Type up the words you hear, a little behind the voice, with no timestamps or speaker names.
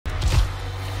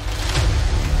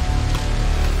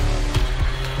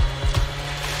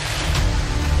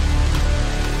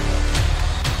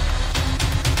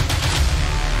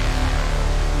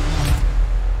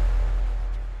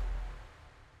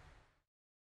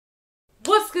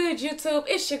good, YouTube?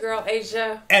 It's your girl,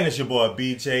 Asia. And it's your boy,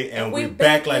 BJ. And we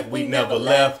back like we never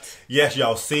left. Yes,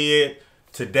 y'all see it.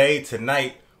 Today,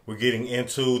 tonight, we're getting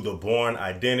into The Bourne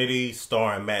Identity,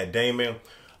 starring Matt Damon.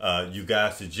 You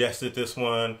guys suggested this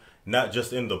one, not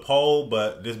just in the poll,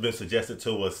 but this has been suggested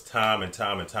to us time and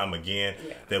time again,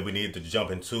 that we need to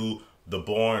jump into the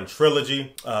Bourne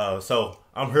trilogy. So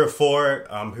I'm here for it.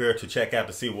 I'm here to check out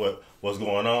to see what's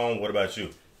going on. What about you?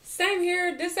 Same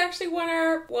here. This actually won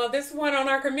this won on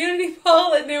our community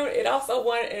poll, and then it also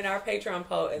won in our Patreon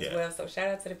poll as well. So shout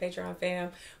out to the Patreon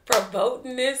fam for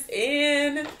voting this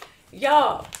in.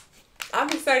 Y'all, I'm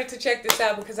excited to check this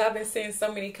out because I've been seeing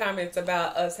so many comments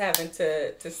about us having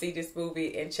to see this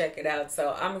movie and check it out.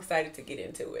 So I'm excited to get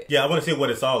into it. Yeah, I want to see what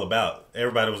it's all about.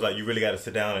 Everybody was like, you really got to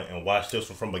sit down and watch this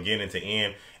one from beginning to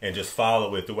end and just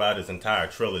follow it throughout this entire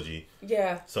trilogy.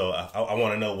 Yeah. So I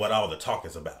want to know what all the talk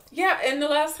is about. Yeah, and the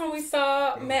last time we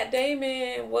saw Matt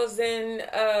Damon was in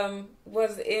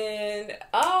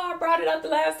I brought it up the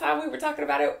last time we were talking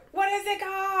about it. What is it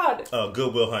called?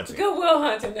 Good Will Hunting. Good Will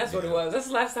Hunting, that's what it was. That's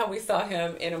the last time we saw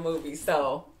him in a movie.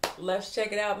 So let's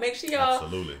check it out. Make sure y'all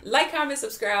like, comment,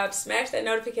 subscribe, smash that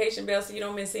notification bell so you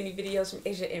don't miss any videos from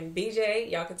Asia and BJ.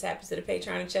 Y'all can tap into the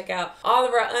Patreon and check out all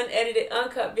of our unedited,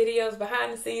 uncut videos,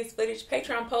 behind the scenes footage,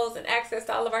 Patreon polls, and access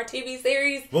to all of our TV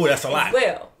series. Ooh, that's a lot.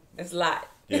 Well, it's a lot.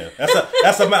 Yeah,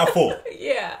 that's a mouthful.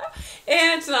 Yeah,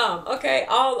 and some. Okay,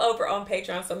 all over on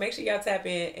Patreon. So make sure y'all tap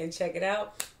in and check it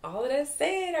out. All of that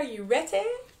said, are you ready?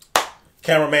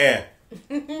 Cameraman,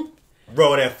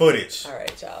 roll that footage. All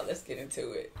right, y'all. Let's get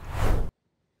into it.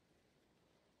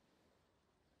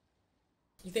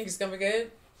 You think it's gonna be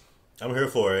good? I'm here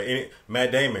for it.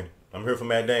 Matt Damon. I'm here for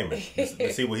Matt Damon.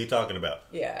 Let's see what he's talking about.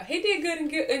 Yeah, he did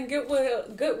good in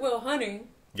Good Will Hunting.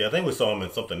 Yeah, I think we saw him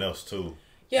in something else too.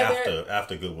 Yeah,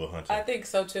 after Good Will Hunting. I think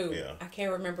so too. Yeah. I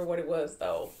can't remember what it was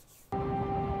though.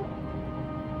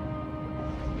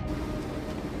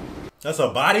 That's a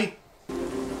body?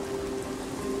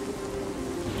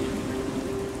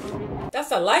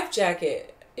 That's a life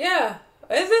jacket. Yeah.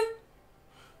 Is it?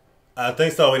 I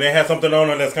think so. And they had something on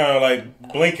it that's kind of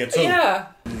like blinking too. Yeah.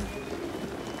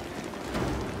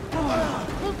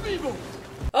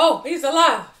 Oh, he's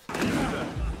alive.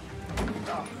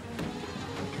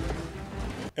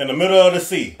 In the middle of the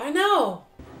sea. I know.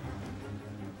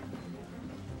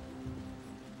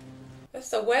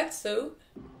 That's a wetsuit.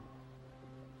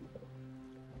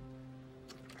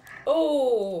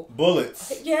 Oh.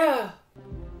 Bullets. Yeah.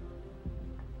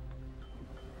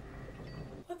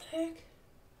 What the heck?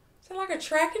 Is that like a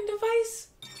tracking device?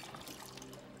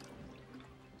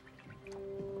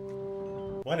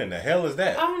 What in the hell is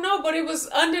that? I don't know, but it was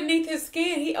underneath his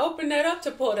skin. He opened that up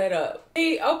to pull that up.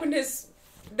 He opened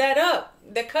that up,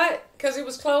 the cut, because it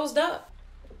was closed up.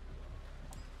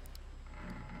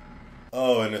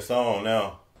 Oh, and it's on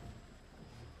now.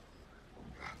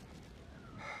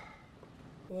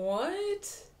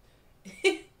 What?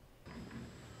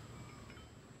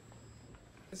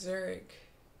 Zurich.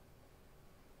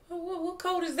 What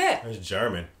code is that? It's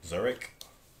German. Zurich.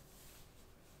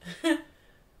 I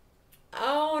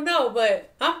don't know,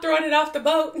 but I'm throwing it off the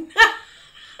boat.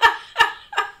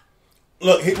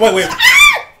 Look, wait.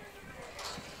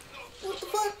 What the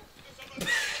fuck?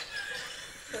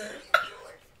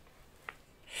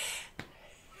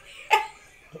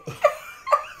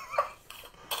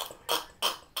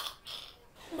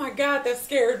 Oh my God, that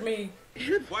scared me.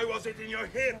 Why was it in your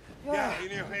hip? Yeah,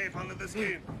 in your hip, under the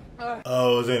skin.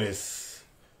 Oh, it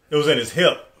was in his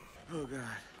hip. Oh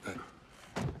God.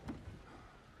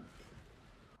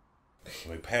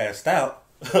 We passed out.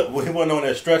 When he wasn't on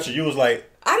that stretcher, you was like,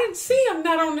 I didn't see him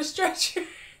not on the stretcher.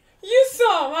 You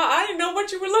saw him. I didn't know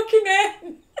what you were looking at.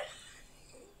 You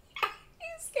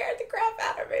scared the crap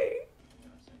out of me.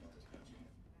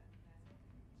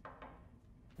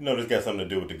 you know this got something to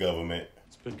do with the government.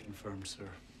 It's been confirmed, sir.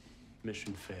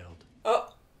 Mission failed.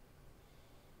 Oh.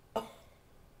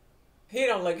 He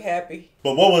don't look happy.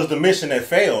 But what was the mission that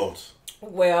failed?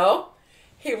 Well,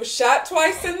 he was shot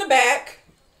twice in the back.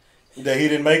 That he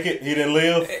didn't make it? He didn't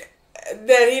live?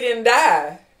 That he didn't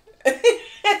die.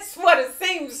 That's what it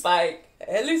seems like.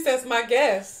 At least that's my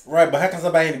guess. Right, but how can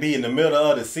somebody be in the middle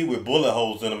of the sea with bullet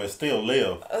holes in them and still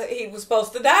live? He was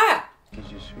supposed to die. Qui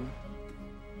je suis?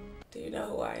 Do you know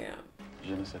who I am?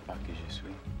 Je ne sais pas qui je suis.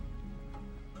 He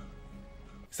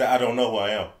said, I don't know who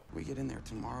I am. We get in there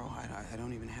tomorrow. I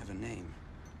don't even have a name.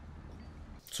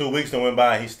 2 weeks that went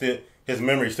by, his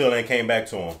memory still ain't came back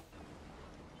to him.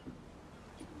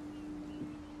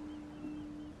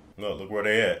 No, look where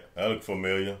they at. That look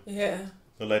familiar. Yeah.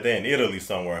 Look like they're in Italy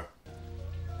somewhere.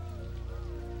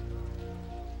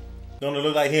 Don't it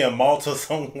look like he in Malta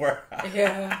somewhere?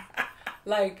 Yeah.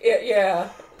 Yeah.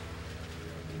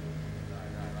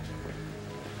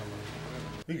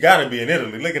 You gotta be in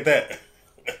Italy. Look at that.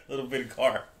 Little bitty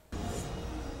car.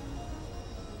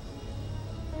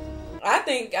 I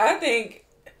think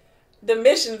the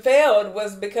mission failed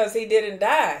was because he didn't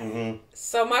die. Mm-hmm.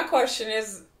 So my question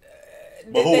is...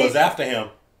 But who was after him?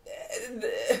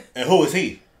 And who is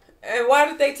he? And why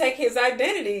did they take his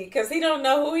identity? Because he don't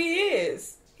know who he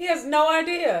is. He has no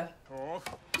idea. Hoch.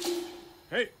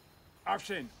 Hey,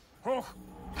 aufstehen. Hoch.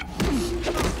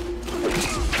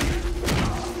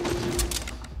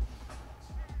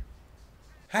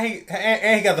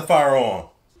 And he got the firearm.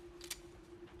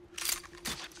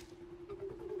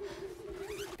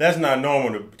 That's not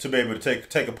normal to be able to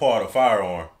take apart a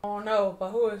firearm. Oh no, but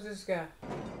who is this guy?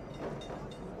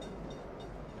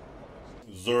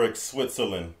 Zurich,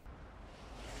 Switzerland.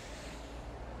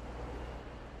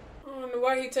 I don't know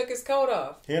why he took his coat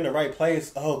off. He in the right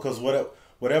place? Oh, because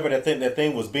whatever that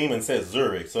thing was beaming says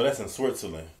Zurich, so that's in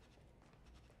Switzerland.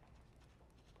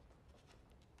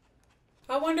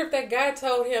 I wonder if that guy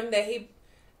told him that he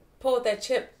pulled that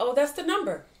chip. Oh, that's the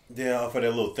number. Yeah, for that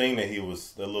little thing that he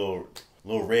was, the little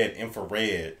red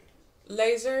infrared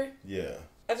laser. Yeah.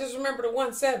 I just remember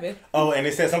the 17. Oh, and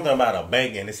it said something about a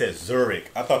bank, and it said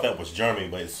Zurich. I thought that was Germany,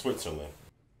 but it's Switzerland.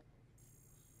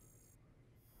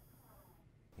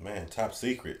 Man, top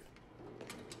secret.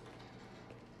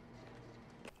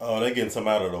 Oh, they getting some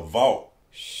out of the vault.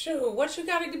 Shoot, what you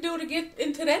got to do to get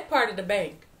into that part of the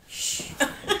bank?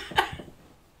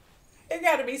 It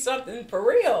got to be something for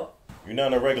real. You're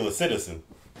not a regular citizen.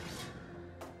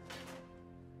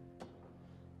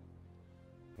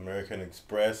 American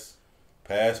Express,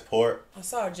 passport. I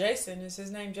saw Jason. Is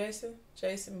his name Jason?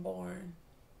 Jason Bourne.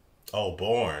 Oh,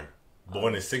 Bourne.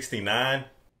 Bourne is 69.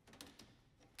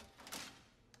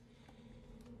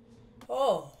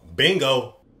 Oh.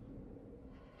 Bingo.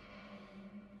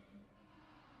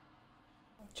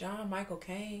 John Michael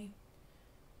Caine.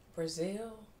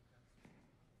 Brazil.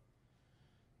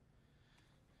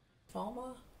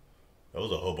 Foma.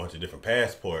 Those are a whole bunch of different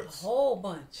passports. A whole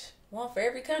bunch. One for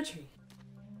every country.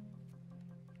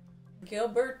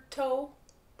 Gilberto.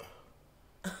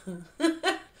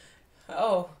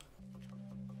 Oh.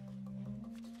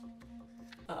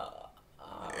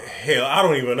 Hell, I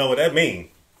don't even know what that means.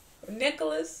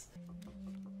 Nicholas.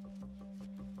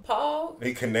 Paul.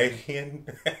 He Canadian.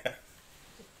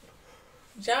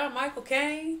 John Michael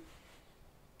Caine.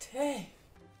 Dang.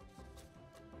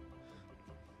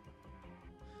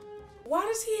 Why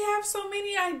does he have so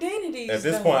many identities? At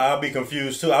this point, I'll be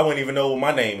confused too. I wouldn't even know what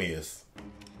my name is.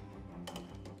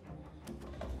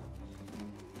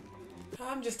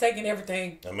 I'm just taking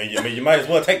everything. I mean, you might as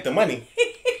well take the money.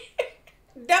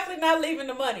 Definitely not leaving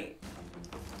the money.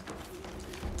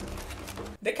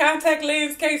 The contact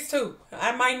lens case too.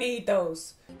 I might need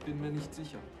those. Bin mir nicht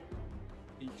sicher.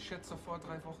 Ich schätze vor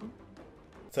 3 Wochen.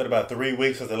 Said about 3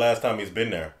 weeks since the last time he's been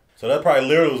there. So that probably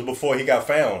literally was before he got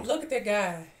found. Look at that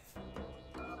guy.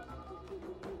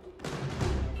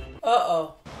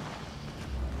 Uh-oh.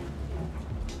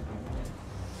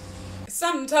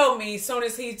 Something told me as soon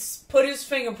as he put his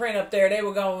fingerprint up there, they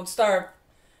were going to start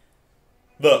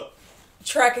Look.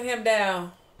 Tracking him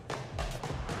down.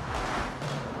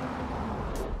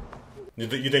 You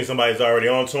think somebody's already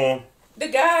on to him? The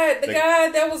guy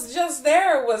that was just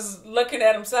there was looking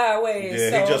at him sideways. Yeah,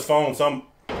 so. He just phoned some.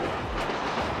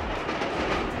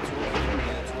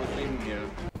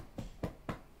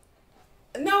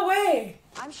 No way.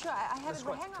 I'm sure I have it.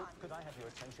 Hang on. Could I have your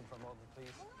attention for a moment,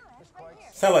 please?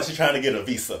 Sound like she's trying to get a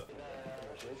visa.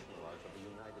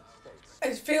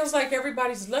 It feels like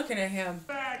everybody's looking at him.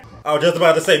 I was just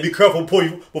about to say, be careful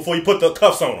before you put the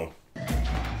cuffs on him.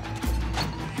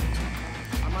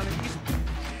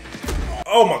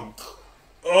 Oh my.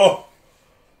 Oh.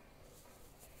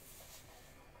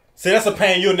 See, that's a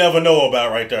pain you'll never know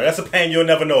about right there. That's a pain you'll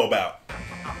never know about.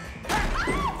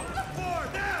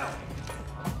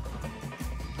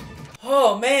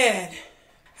 Oh man.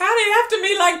 How they after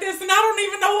me like this and I don't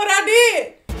even know what I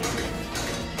did?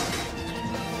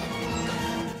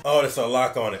 Oh, there's a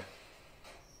lock on it.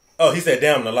 Oh, he said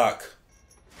damn the lock.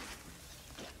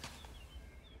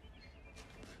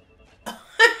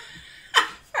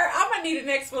 I'm gonna need an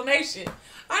explanation.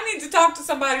 I need to talk to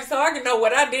somebody so I can know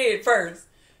what I did first.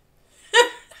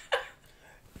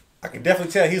 I can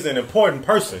definitely tell he's an important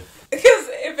person. Because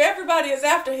if everybody is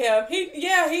after him,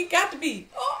 he got to be.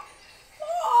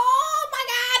 Oh my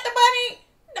God, the money.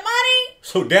 The money.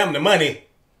 So damn the money.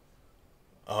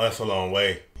 Oh, that's a long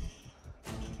way.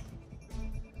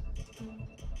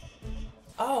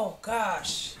 Oh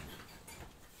gosh.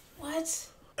 What?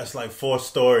 That's like 4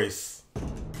 stories.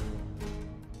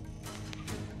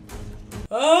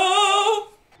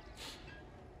 Oh!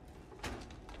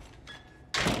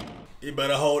 You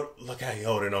better hold. Look how he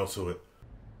holding on to it.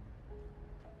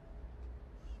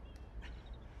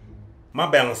 My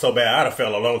balance so bad, I'd have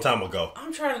fell a long time ago.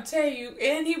 I'm trying to tell you,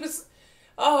 and he was.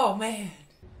 Oh man.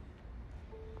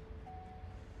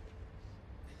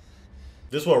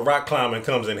 This is where rock climbing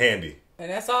comes in handy.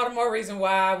 And that's all the more reason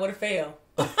why I would have failed.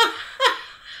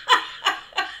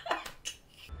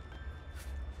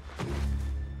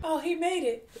 Oh, he made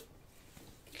it.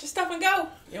 Just stop and go.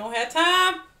 You don't have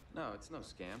time? No, it's no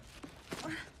scam.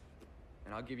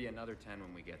 And I'll give you another 10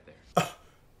 when we get there.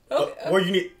 Where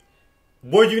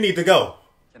you need to go?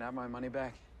 Can I have my money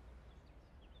back?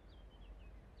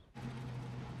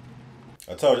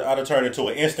 I told you I'd have turned into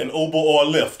an instant Uber or a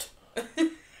Lyft.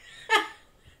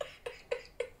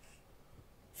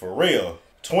 For real.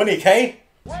 20K?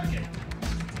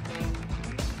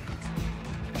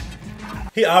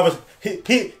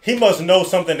 He must know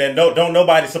something that don't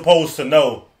nobody supposed to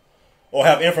know, or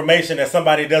have information that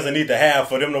somebody doesn't need to have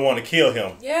for them to want to kill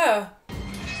him. Yeah.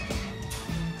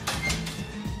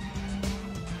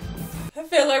 I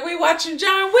feel like we watching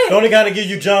John Wick. Don't it gotta give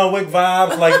you John Wick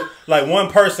vibes? like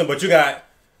one person, but you got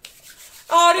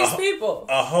all these people.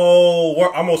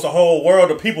 Almost a whole world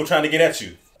of people trying to get at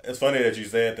you. It's funny that you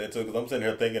said that too, because I'm sitting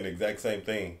here thinking the exact same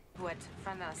thing. What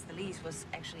front us the lease was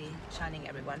actually shining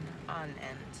everyone on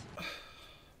and...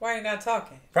 Why are you not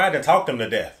talking? Probably done talked them to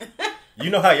death.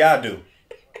 You know how y'all do.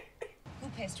 Who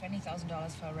pays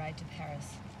 $20,000 for a ride to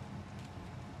Paris?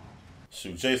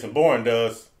 Shoot, Jason Bourne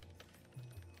does.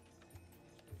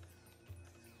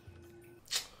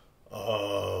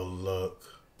 Oh,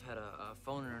 look. Had a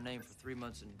phone in her name for 3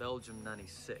 months in Belgium,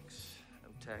 96. No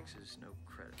taxes, no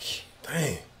credit.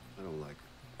 Dang. I don't like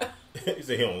her. He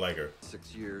said he don't like her.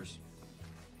 6 years.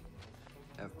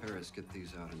 Have Paris get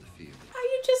these out in the field. How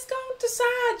you just gonna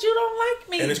decide you don't like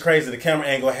me? And it's crazy, the camera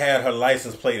angle had her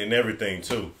license plate and everything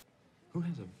too. Who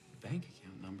has a bank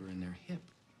account number in their hip?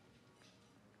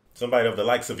 Somebody of the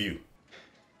likes of you.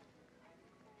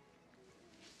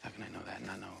 How can I know that and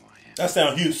not know who I am? That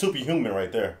sounds superhuman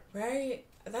right there. Right?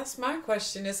 That's my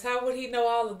question, is how would he know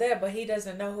all of that, but he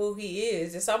doesn't know who he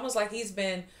is? It's almost like he's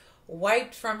been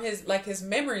wiped from his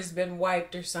memory's been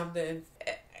wiped or something.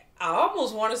 I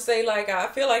almost want to say, like, I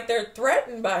feel like they're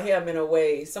threatened by him in a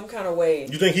way, some kind of way.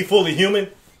 You think he fully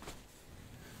human?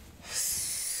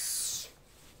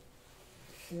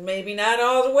 Maybe not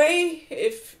all the way,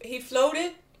 if he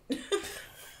floated.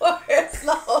 For as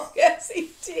long as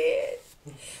he did.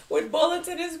 With bullets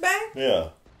in his back? Yeah.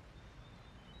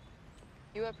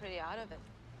 You were pretty out of it.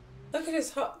 Look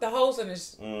at the holes in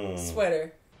his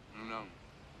sweater. I don't know.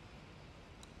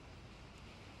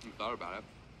 I thought about it.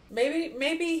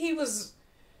 Maybe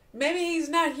he's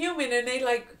not human and they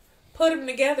like put him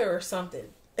together or something.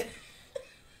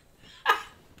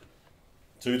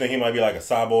 So you think he might be like a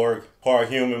cyborg, part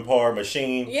human, part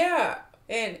machine? Yeah,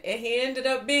 and he ended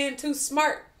up being too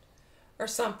smart or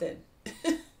something.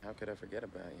 How could I forget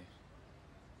about you?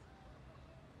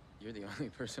 You're the only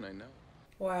person I know.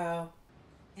 Wow.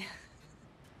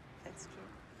 That's true.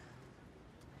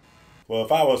 Well,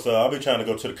 if I was, I'll be trying to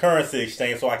go to the currency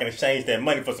exchange so I can exchange that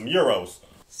money for some euros.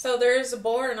 So there is a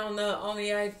Bourne on the on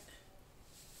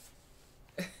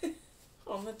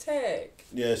the tag.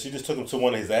 Yeah, she just took him to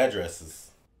one of his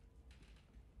addresses.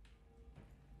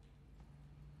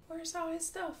 Where's all his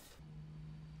stuff?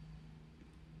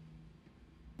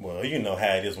 Well, you know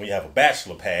how it is when you have a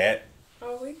bachelor pad.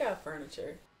 Oh, we got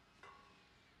furniture.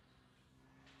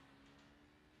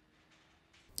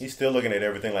 He's still looking at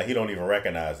everything like he don't even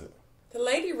recognize it. The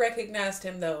lady recognized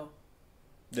him though.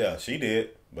 Yeah, she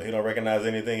did, but he don't recognize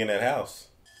anything in that house.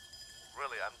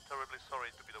 Really, I'm terribly sorry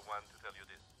to be the one to tell you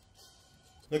this.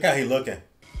 Look how he looking.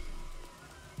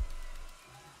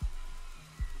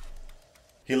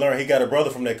 He learned he got a brother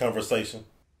from that conversation.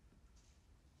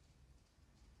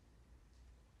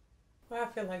 Well, I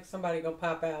feel like somebody gonna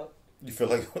pop out. You feel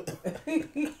like... Are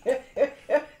you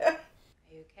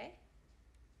okay?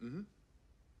 Mm-hmm.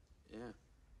 Yeah.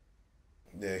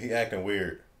 Yeah, he acting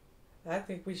weird. I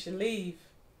think we should leave.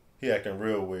 He acting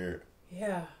real weird.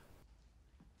 Yeah.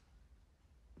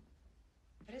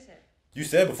 What is it? You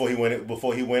said before he went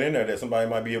in there that somebody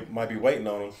might be waiting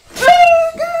on him.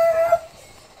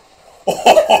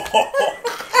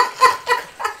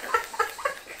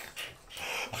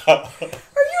 Are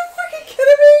you freaking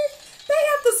kidding me? They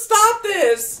have to stop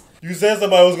this. You said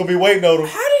somebody was gonna be waiting on him.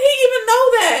 How did he even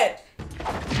know that?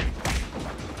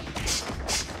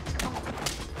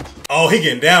 Oh, he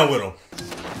getting down with him.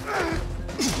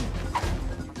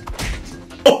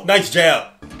 Oh, nice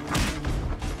jab.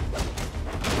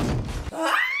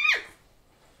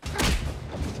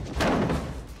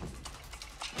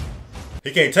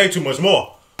 He can't take too much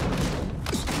more.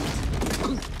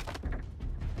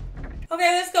 Okay,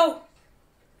 let's go.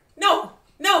 No,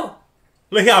 no.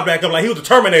 Look, he back up like he was the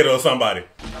Terminator or somebody.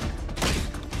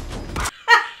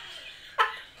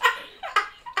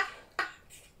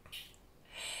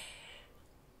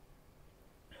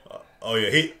 Oh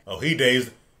yeah, he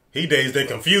dazed and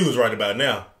confused right about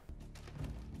now.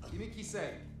 Give me key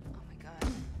say. Oh my god.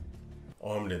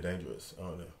 Armed and dangerous.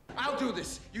 Oh no. I'll do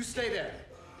this. You stay there.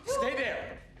 Stay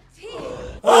there.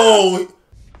 Oh.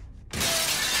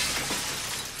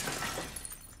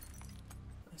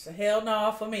 It's a hell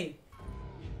no for me.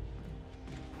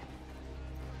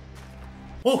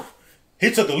 Whew.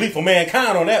 He took the leap for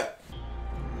mankind on that.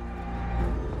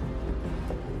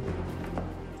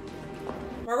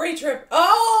 Marie trip.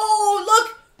 Oh,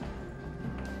 look.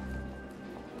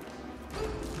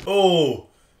 Oh.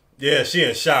 Yeah, she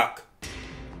in shock.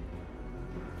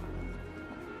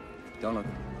 Donna.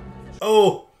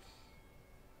 Oh.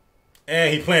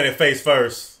 And he planted face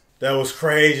first. That was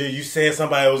crazy. You said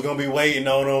somebody was going to be waiting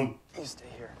on him. You stay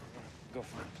here. Go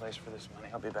find a place for this money.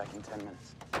 I'll be back in 10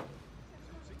 minutes.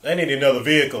 They need another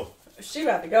vehicle. She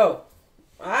about to go.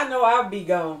 I know I'll be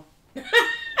gone.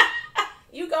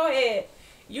 You go ahead.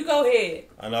 You go ahead.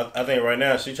 I think right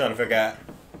now she's trying to figure out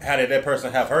how did that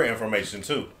person have her information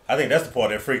too. I think that's the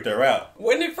part that freaked her out.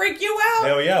 Wouldn't it freak you out?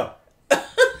 Hell yeah.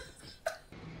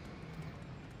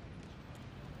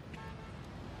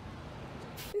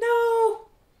 No.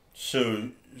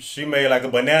 Shoot, she made like a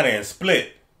banana and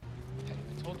split. I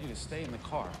told you to stay in the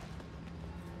car.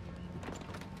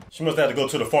 She must have to go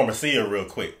to the pharmacia real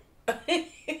quick. And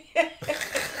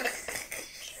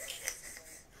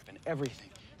everything.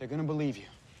 They're gonna believe you.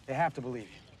 They have to believe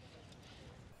you.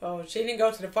 Oh, she didn't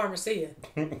go to the pharmacia.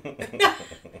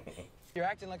 You're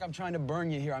acting like I'm trying to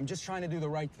burn you here. I'm just trying to do the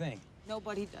right thing.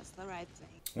 Nobody does the right thing.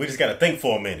 We just gotta think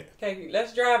for a minute. Okay,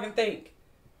 let's drive and think.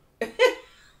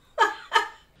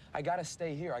 I gotta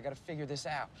stay here. I gotta figure this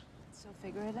out. So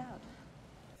figure it out.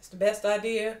 It's the best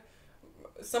idea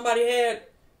somebody had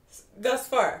thus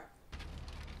far.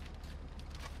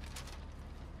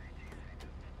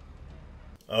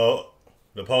 Oh,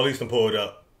 the police done pulled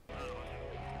up.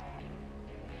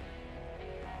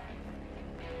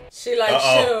 She like,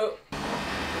 shoot.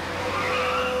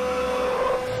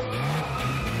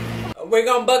 We're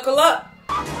gonna buckle up.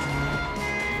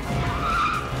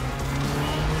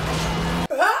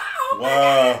 Oh,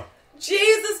 wow.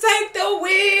 Jesus, take the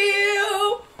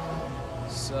wheel.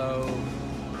 So,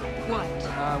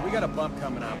 What? we got a bump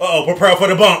coming up. Uh-oh, prepare for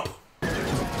the bump.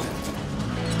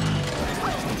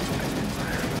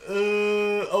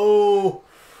 Oh.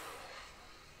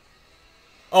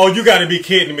 Oh, you gotta be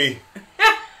kidding me.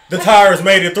 The tires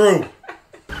made it through.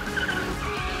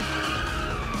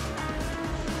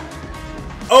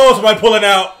 Oh, somebody pulling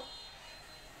out.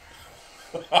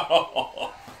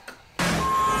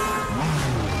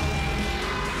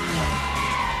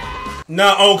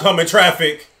 Not oncoming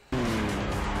traffic.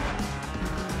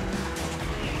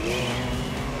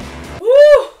 Woo.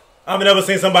 I've never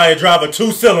seen somebody drive a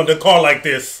 2-cylinder car like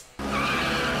this.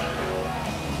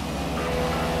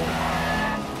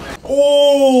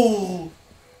 Ooh.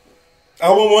 I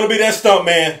wouldn't want to be that stunt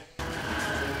man.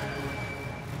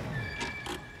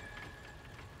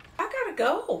 I gotta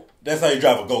go. That's how you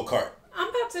drive a go-kart. I'm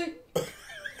going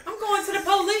to the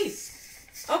police.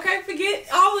 Okay, forget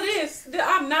all of this.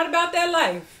 I'm not about that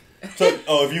life. So,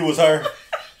 oh, if you was her?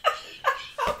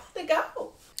 I'm about to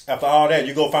go. After all that,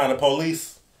 you go find the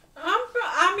police? I'm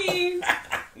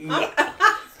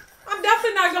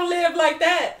definitely not gonna live like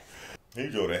that. He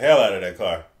drove the hell out of that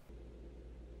car.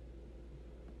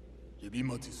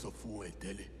 Man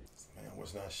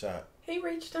was not shot. He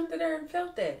reached under there and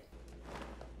felt that.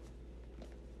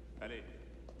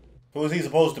 Who was he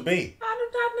supposed to be? I do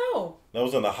not know. That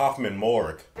was in the Hoffman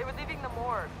morgue. They were leaving the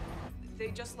morgue.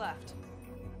 They just left.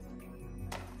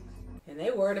 And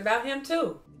they worried about him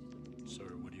too. Sir,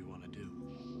 what do you want to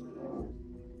do?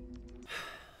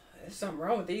 There's something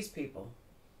wrong with these people.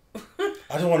 I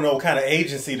just want to know what kind of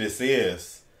agency this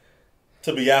is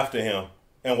to be after him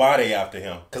and why they after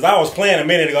him. Because I was playing a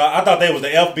minute ago. I thought they was the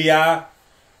FBI,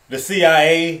 the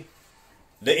CIA,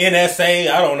 the NSA.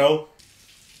 I don't know.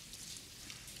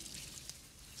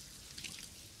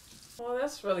 Well,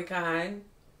 that's really kind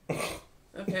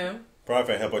of him.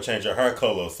 Probably help her change her hair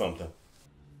color or something.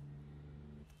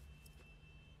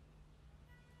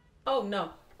 Oh, no.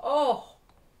 Oh.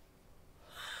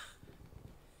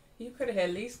 You could have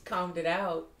at least combed it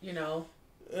out, you know.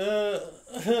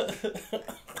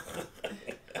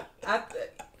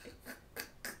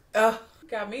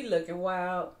 Got me looking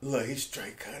wild. Look, he's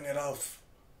straight cutting it off.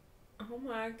 Oh,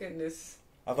 my goodness.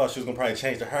 I thought she was gonna probably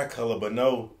change the hair color, but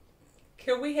no.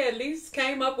 Can we at least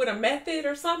came up with a method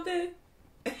or something?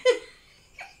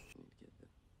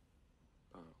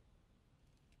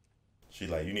 She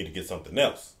like, you need to get something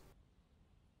else.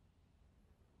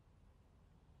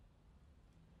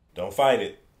 Don't fight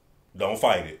it. Don't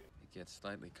fight it. It gets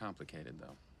slightly complicated,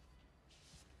 though.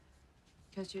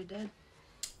 Because you're dead.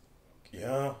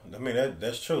 Yeah, I mean,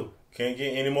 that's true. Can't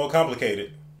get any more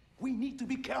complicated. We need to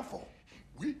be careful.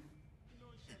 We?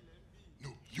 No,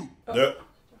 you.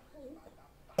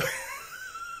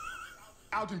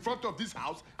 Out in front of this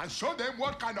house and show them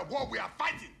what kind of war we are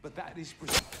fighting. But that is...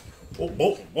 Whoa,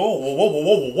 whoa, whoa, whoa, whoa,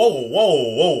 whoa, whoa,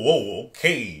 whoa, whoa, whoa,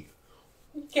 okay.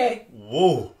 Okay.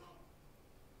 Whoa.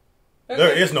 Okay.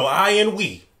 There is no I in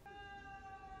we.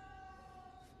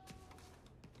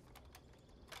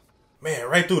 Man,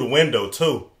 right through the window,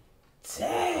 too.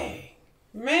 Dang.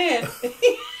 Man. These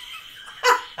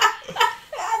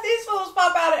fools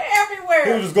pop out of everywhere.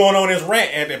 He was just going on his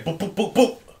rant and then boop, boop, boop,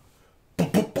 boop.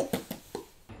 Boop, boop, boop.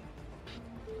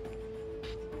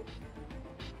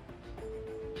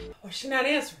 Oh, she's not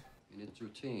answering. And it's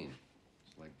routine.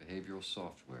 It's like behavioral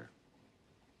software.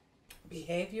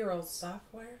 Behavioral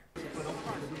software?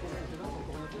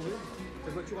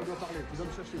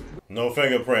 No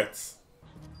fingerprints.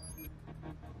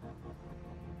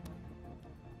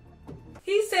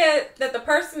 He said that the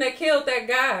person that killed that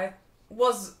guy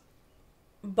was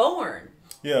Bourne.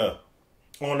 Yeah.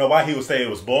 I don't know why he would say it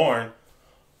was Bourne.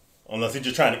 Unless he's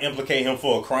just trying to implicate him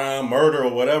for a crime, murder,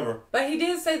 or whatever. But he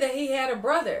did say that he had a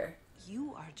brother.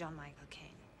 You are John Michael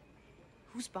Caine.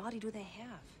 Whose body do they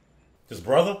have? His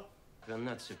brother? I'm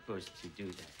not supposed to do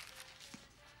that.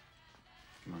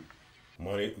 Come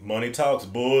Money on. money talks,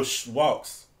 bush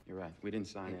walks. You're right. We didn't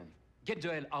sign in. Get the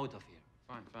hell out of here.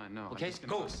 Fine, no. Okay, I'm just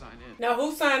gonna go. sign in. Now,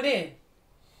 who signed in?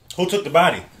 Who took the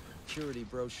body? Security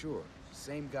brochure.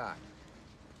 Same guy.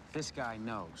 This guy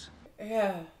knows.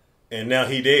 Yeah. And now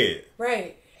he dead.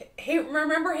 Right.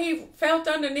 Remember he felt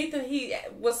underneath and he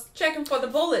was checking for the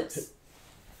bullets.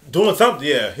 Doing something,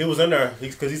 yeah. He was in there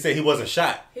because he said he wasn't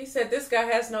shot. He said this guy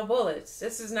has no bullets.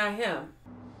 This is not him.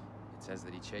 It says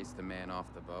that he chased the man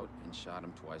off the boat and shot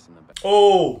him twice in the back.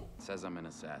 Oh. It says I'm an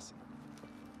assassin.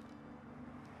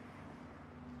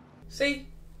 See?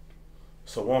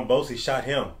 So one boss, he shot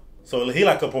him. So he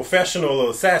like a professional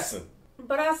assassin.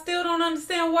 But I still don't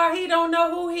understand why he don't know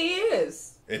who he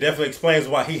is. It definitely explains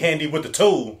why he handy with the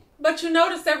tool. But you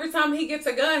notice every time he gets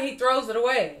a gun, he throws it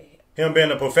away. Him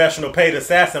being a professional paid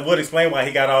assassin would explain why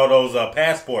he got all those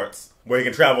passports where he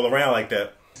can travel around like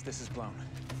that. This is blown.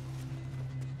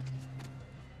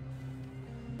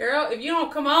 Girl, if you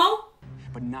don't come on.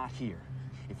 But not here.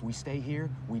 If we stay here,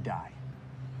 we die.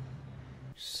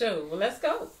 So, well, let's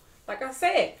go. Like I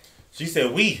said. She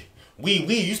said, we,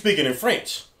 you speaking in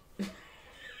French.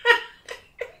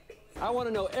 I want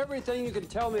to know everything you can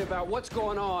tell me about what's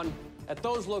going on at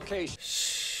those locations.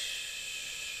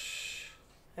 Shh.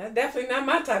 That's definitely not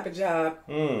my type of job.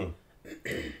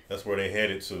 That's where they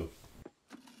headed to.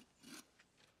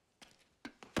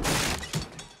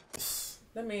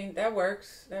 I mean, that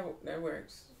works. That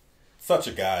works. Such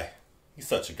a guy. He's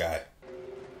such a guy.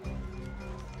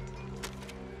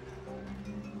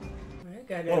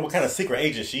 I wonder what kind of secret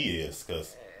agent she is,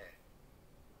 because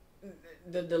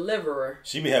the deliverer.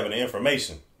 She be having the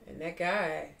information. And that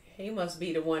guy, he must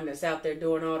be the one that's out there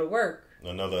doing all the work.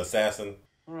 Another assassin.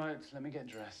 All right, let me get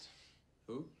dressed.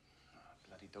 Who?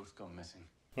 Bloody dope's gone missing.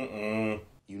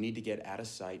 You need to get out of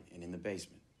sight and in the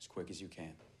basement as quick as you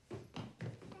can.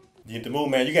 You need to move,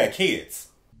 man. You got kids.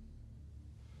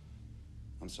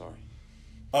 I'm sorry.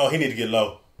 Oh, he need to get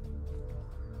low.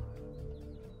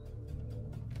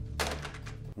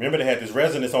 Remember they had this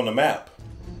residence on the map.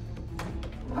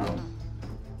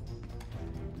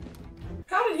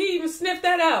 How did he even sniff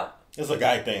that out? It's a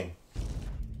guy thing.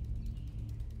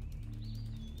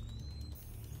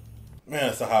 Man,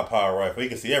 it's a high power rifle. He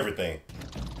can see everything.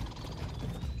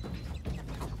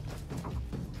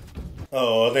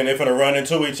 Oh, I think they're finna run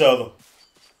into each other.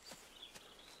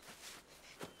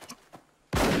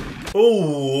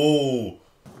 Ooh.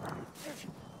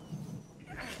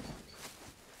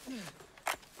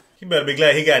 You better be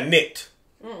glad he got nicked.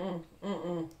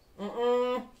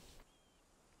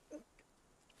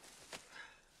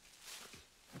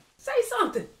 Say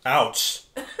something. Ouch.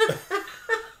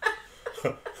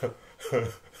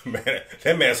 Man,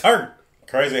 that man's hurt.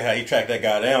 Crazy how he tracked that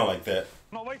guy down like that.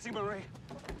 I'm not waiting, Marie.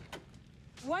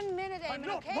 1 minute, Eamon, I'm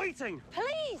not okay? waiting.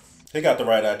 Please. He got the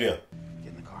right idea. Get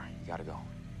in the car. You gotta go.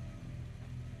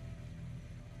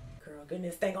 Girl, getting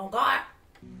this thing on guard.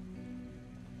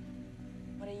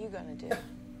 What are you gonna do?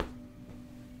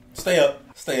 Stay up.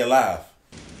 Stay alive.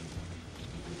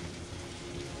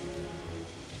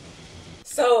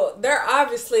 So they're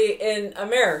obviously in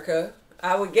America,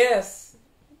 I would guess,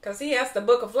 because he has to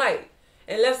book a flight.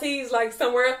 Unless he's like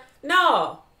somewhere.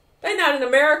 No, they're not in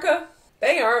America.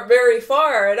 They aren't very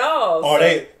far at all. Are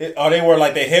they where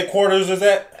like their headquarters is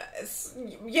at?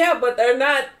 Yeah, but they're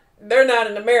not. They're not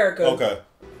in America. Okay.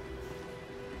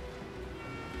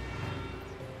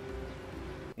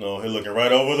 No, he's looking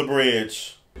right over the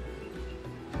bridge.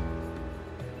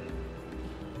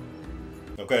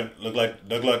 Okay, look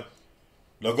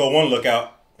go one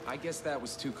lookout. I guess that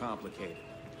was too complicated.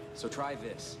 So try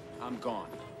this. I'm gone.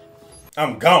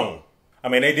 I'm gone. I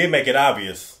mean, they did make it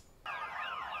obvious.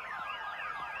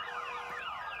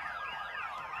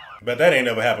 But that ain't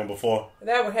never happened before.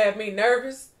 That would have me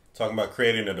nervous. Talking about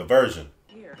creating a diversion.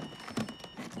 Here.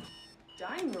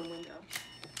 Dining room window.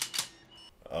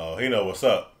 Oh, he know what's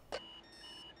up.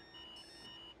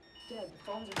 Dead. The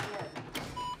phones are dead.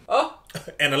 Oh.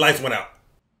 And the lights went out.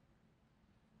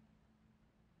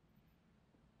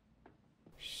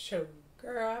 Shoot.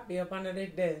 Girl, I'd be up under their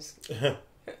desk.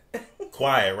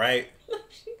 Quiet, right?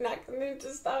 She's not going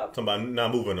to stop. Talking about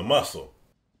not moving a muscle.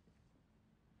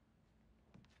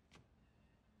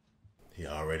 He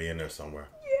already in there somewhere.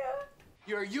 Yeah.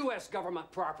 You're U.S.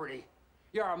 government property.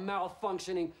 You're a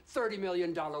malfunctioning $30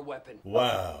 million weapon.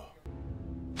 Wow.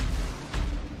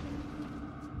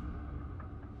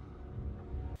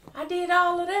 I did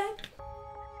all of that.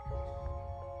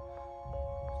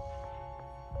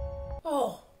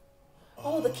 Oh.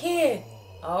 Oh, the kid.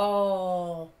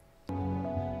 Oh.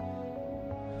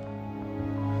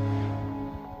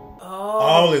 Oh.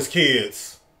 All his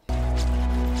kids.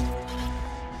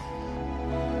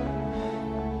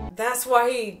 That's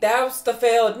why that was the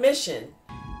failed mission.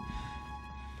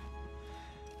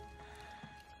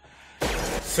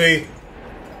 See?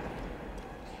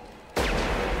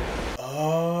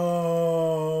 Oh,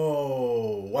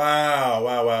 wow,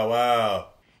 wow, wow, wow.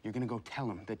 You're gonna go tell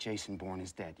him that Jason Bourne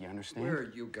is dead, you understand? Where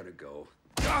are you gonna go?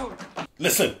 Go!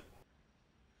 Listen.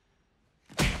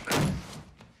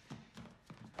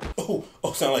 Oh,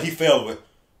 sound like he fell with.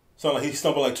 Sound like he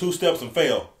stumbled like 2 steps and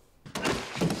fell.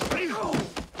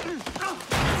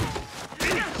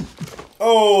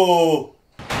 Oh!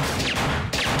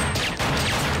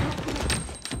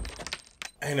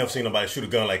 I ain't never seen nobody shoot a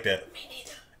gun like that. Me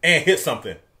neither. And hit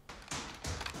something.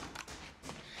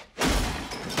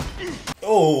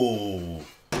 Oh!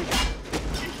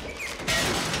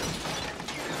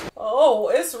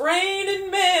 Oh, it's raining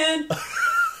men.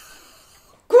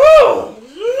 Good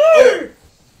Lord.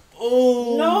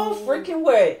 Oh! No freaking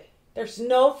way. There's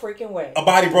no freaking way. A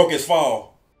body broke his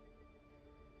fall.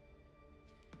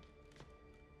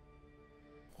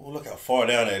 Oh, look how far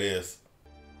down that is.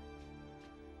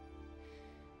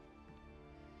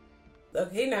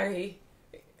 Look, he.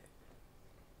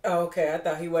 Oh, okay, I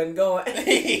thought he wasn't going. I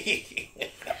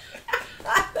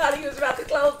thought he was about to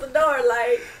close the door,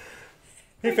 like.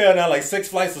 He fell down like 6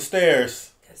 flights of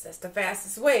stairs. Because that's the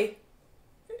fastest way.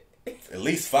 At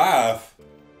least 5.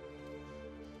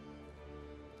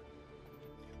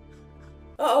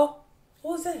 Uh-oh.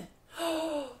 What was that?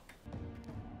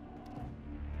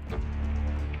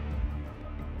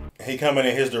 He coming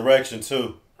in his direction,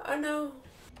 too. I know.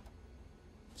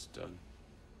 It's done.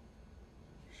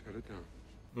 Shut it down.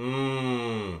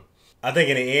 I think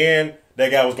in the end,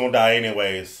 that guy was going to die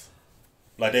anyways.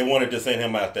 Like, they wanted to send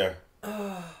him out there.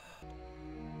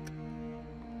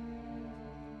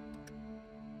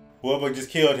 Whoever just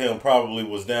killed him probably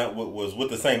was with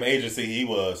the same agency he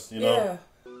was, you know? Yeah.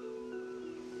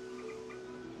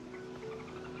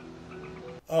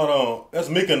 Hold on. That's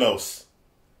Mykonos.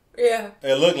 Yeah.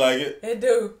 It looked like it. It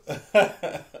do.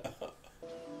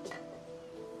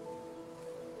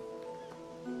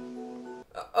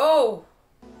 Oh.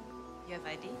 You have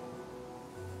ID?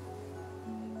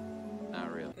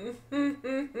 Not real.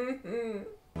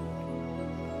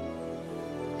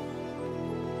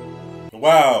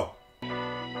 Wow.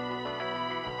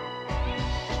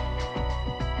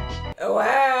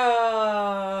 Wow.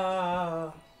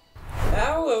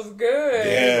 That was good.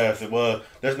 Yes, it was.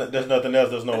 There's nothing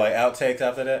else. There's no like outtakes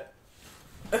after that.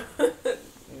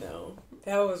 No,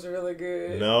 that was really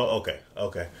good. No,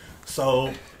 okay.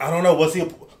 So I don't know. Was he?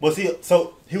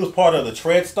 So he was part of the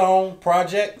Treadstone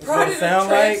project. Part of the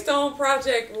Treadstone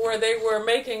project where they were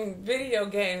making video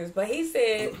games, but he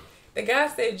said. The guy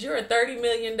said, you're a $30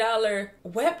 million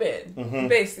weapon,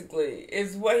 basically,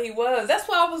 is what he was. That's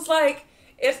why I was like,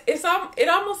 it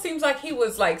almost seems like he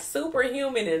was like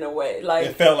superhuman in a way. Like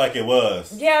it felt like it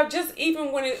was. Yeah, just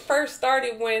even when it first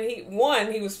started, when he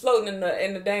was floating in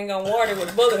the dang on water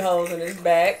with bullet holes in his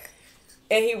back.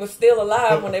 and he was still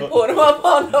alive when they pulled him up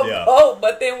on the boat.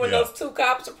 But then when those two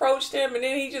cops approached him, and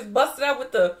then he just busted out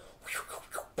with the.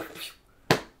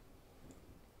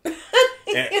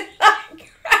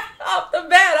 Off the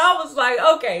bat, I was like,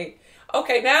 okay,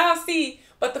 now I see.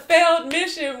 But the failed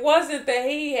mission wasn't that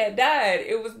he had died.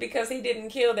 It was because he didn't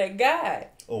kill that guy.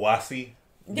 Oh, I see.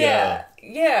 Yeah.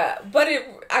 But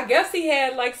I guess he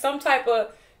had like some type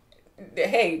of.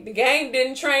 Hey, the game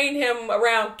didn't train him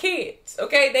around kids.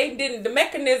 Okay, they didn't. The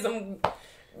mechanism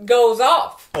goes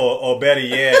off. Or better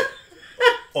yet,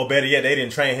 they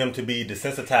didn't train him to be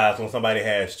desensitized when somebody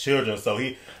has children. So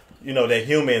he, that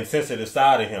human sensitive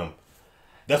side of him.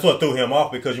 That's what threw him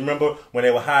off, because you remember when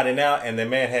they were hiding out and the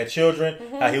man had children,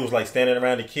 how he was like standing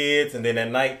around the kids, and then at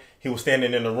night he was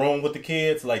standing in the room with the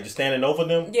kids, like just standing over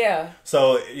them. Yeah.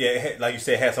 So yeah, like you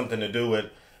said, it had something to do with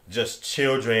just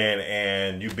children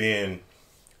and you being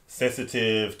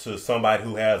sensitive to somebody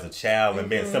who has a child and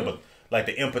being simple, like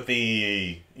the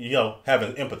empathy,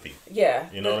 having empathy. Yeah.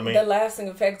 You know what I mean? The lasting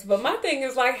effects. But my thing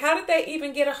is like, how did they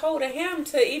even get a hold of him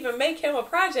to even make him a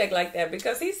project like that?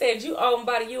 Because he said you owned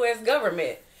by the U.S.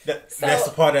 government. That's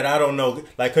the part that I don't know.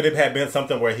 Like, could it have been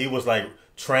something where he was like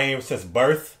trained since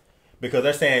birth? Because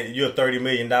they're saying you're a $30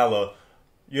 million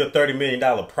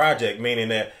project, meaning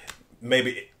that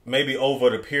maybe over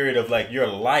the period of like your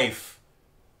life,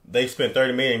 they spent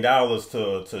 $30 million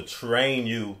to train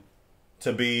you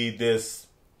to be this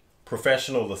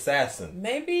professional assassin.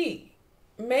 Maybe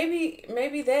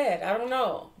that. I don't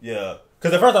know. Yeah,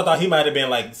 because at first I thought he might have been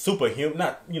like superhuman,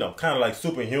 not kind of like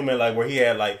superhuman, like where he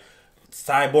had like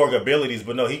cyborg abilities,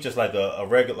 but no, he's just like a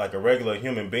regular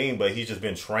human being, but he's just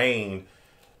been trained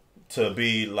to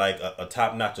be like a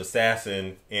top-notch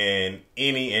assassin in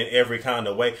any and every kind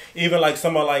of way. Even like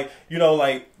someone like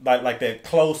like that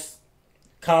close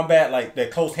combat, like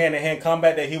that close hand-to-hand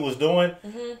combat that he was doing.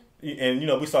 And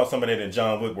we saw some of that in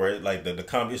John Wick, where like the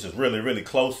combat is just really, really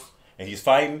close and he's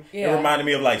fighting. Yeah. It reminded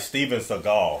me of like Steven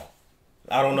Seagal.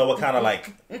 I don't know what kind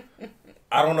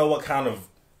of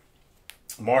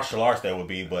martial arts that would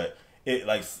be, but it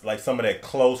like some of that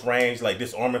close range, like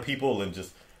disarming people and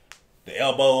just the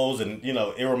elbows, and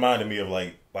it reminded me of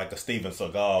like a Steven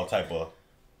Seagal type of.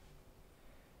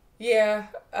 Yeah,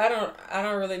 I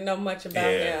don't really know much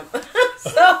about him.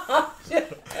 So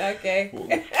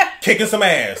okay. Kicking some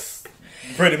ass.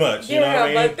 Pretty much. You know what I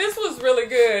mean? But this was really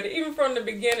good. Even from the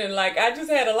beginning. Like, I just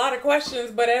had a lot of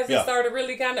questions, but as it started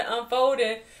really kind of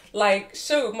unfolding, like,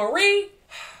 shoot, Marie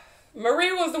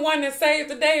was the one that saved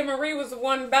the day. Marie was the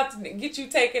one about to get you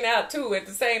taken out too at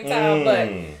the same time. But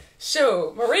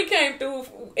shoot, Marie came through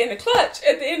in the clutch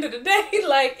at the end of the day.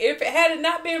 Like, if it had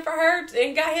not been for her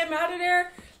and got him out of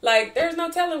there, like, there's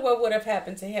no telling what would have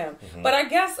happened to him. But I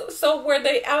guess, so were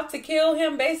they out to kill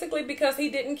him basically because he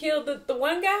didn't kill the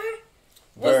one guy?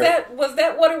 Was that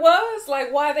what it was?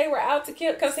 Like, why they were out to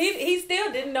kill? Because he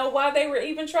still didn't know why they were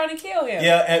even trying to kill him.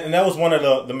 Yeah, and that was one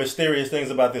of the mysterious things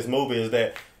about this movie, is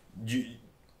that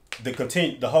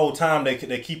the whole time they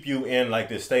keep you in like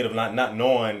this state of not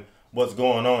knowing what's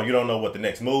going on. You don't know what the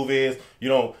next move is. You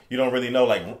don't really know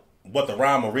like what the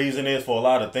rhyme or reason is for a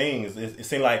lot of things. It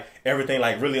seemed like everything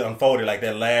like really unfolded like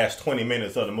that last 20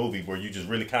 minutes of the movie, where you just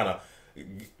really kind of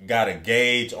got a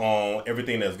gauge on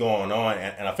everything that's going on.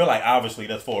 And I feel like obviously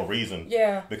that's for a reason.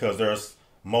 Yeah. Because there's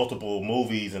multiple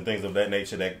movies and things of that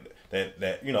nature that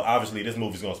obviously this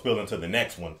movie's going to spill into the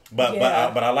next one. But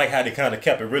I like how they kind of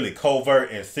kept it really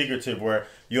covert and secretive, where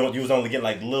you was only getting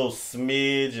like little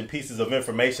smidge and pieces of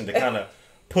information to kind of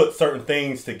put certain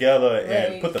things together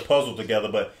and put the puzzle together.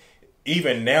 But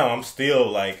even now, I'm still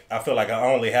like, I feel like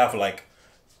I only have like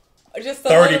just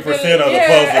 30% of the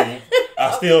puzzle.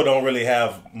 I still don't really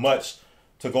have much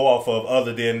to go off of,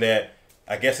 other than that.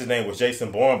 I guess his name was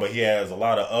Jason Bourne, but he has a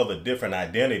lot of other different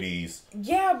identities.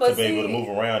 Yeah, but to be able to move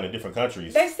around in different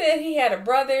countries. They said he had a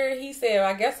brother. He said,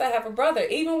 I guess I have a brother.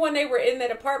 Even when they were in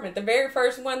that apartment, the very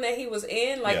first one that he was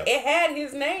in, like it had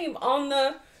his name on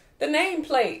the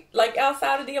nameplate, like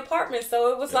outside of the apartment.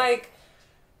 So it was like,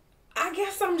 I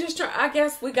guess I'm just trying. I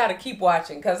guess we got to keep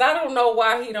watching, because I don't know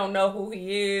why he don't know who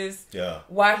he is. Yeah.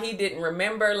 Why he didn't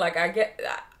remember. Like,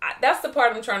 that's the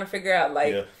part I'm trying to figure out.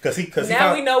 Like, because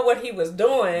we know what he was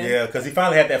doing. Yeah, because he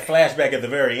finally had that flashback at the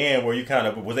very end where you kind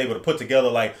of was able to put together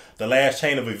like the last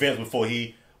chain of events before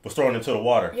he was thrown into the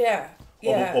water. Yeah.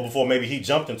 Yeah. Or before maybe he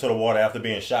jumped into the water after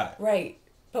being shot. Right.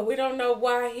 But we don't know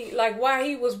why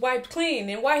he was wiped clean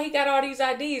and why he got all these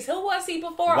IDs. Who was he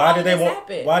before all this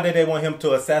happened? Why did they want him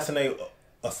to assassinate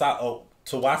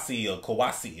Tawasi or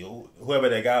Kawasi, or whoever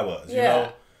that guy was? You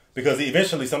know, because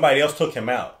eventually somebody else took him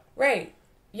out. Right.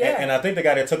 Yeah. And I think the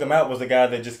guy that took him out was the guy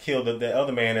that just killed the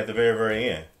other man at the very, very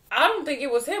end. I don't think it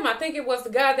was him. I think it was the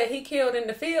guy that he killed in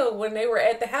the field when they were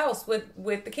at the house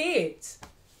with the kids.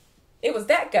 It was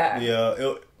that guy.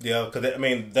 Yeah, because I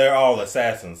mean they're all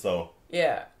assassins, so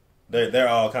yeah, they're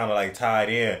all kind of like tied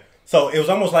in. So it was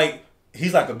almost like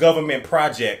he's like a government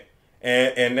project,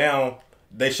 and now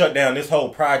they shut down this whole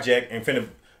project and finna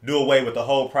do away with the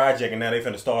whole project, and now they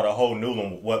finna start a whole new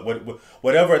one.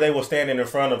 Whatever they were standing in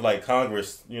front of like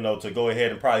Congress, you know, to go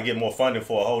ahead and probably get more funding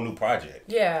for a whole new project.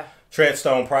 Yeah.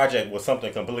 Treadstone project was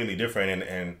something completely different,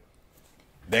 and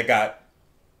that got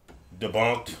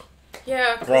debunked.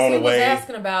 Yeah, thrown away. He was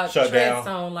asking about shut Treadstone.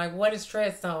 Down. Like, what is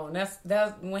Treadstone?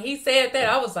 That's when he said that,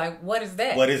 I was like, what is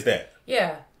that? What is that?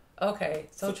 Yeah. Okay.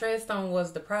 So Treadstone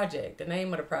was the project, the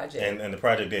name of the project, and the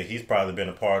project that he's probably been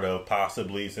a part of,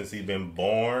 possibly since he's been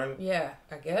born. Yeah,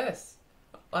 I guess.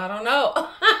 I don't know.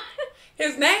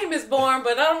 His name is Bourne,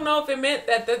 but I don't know if it meant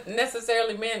that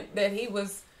necessarily meant that he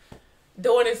was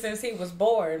doing it since he was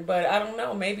born. But I don't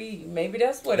know. Maybe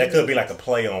that's what. That could be like a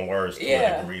play on words to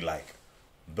yeah. read like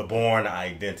the Bourne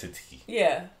identity.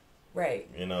 Yeah. Right.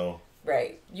 You know.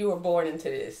 Right. You were born into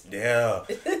this. Yeah.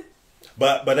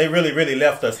 But they really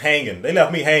left us hanging. They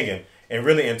left me hanging and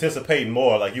really anticipating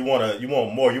more. Like you want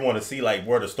more. You want to see like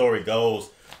where the story goes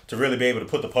to really be able to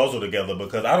put the puzzle together,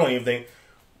 because I don't even think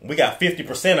we got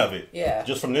 50% of it. Yeah.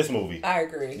 Just from this movie. I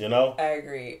agree. You know. I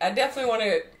agree. I definitely want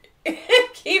to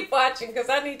keep watching because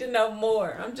I need to know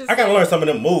more. I gotta learn some of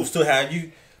them moves too. How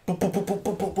you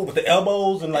with the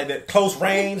elbows and like that close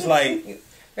range, like.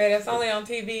 Man, that's only on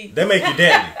TV. They make you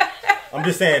deadly. I'm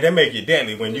just saying, they make you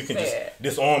deadly when you can just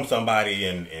disarm somebody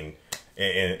and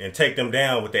take them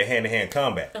down with their hand-to-hand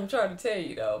combat. I'm trying to tell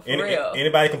you though, for real.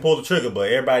 Anybody can pull the trigger,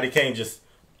 but everybody can't just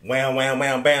wham, wham,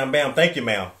 wham, bam, bam. Thank you,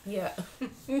 ma'am. Yeah.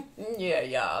 Yeah,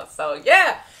 y'all. So,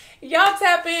 yeah. Y'all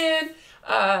tap in.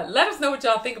 Let us know what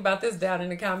y'all think about this down in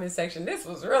the comment section. This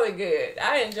was really good.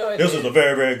 I enjoyed it. This was a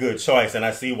very, very good choice, and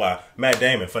I see why. Matt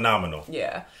Damon, phenomenal.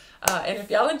 Yeah. And if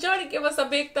y'all enjoyed it, give us a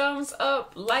big thumbs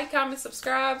up, like, comment,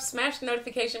 subscribe, smash the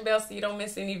notification bell so you don't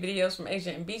miss any videos from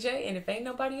Agent and BJ. And if ain't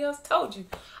nobody else told you,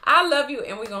 I love you,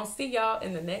 and we're going to see y'all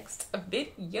in the next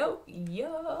video.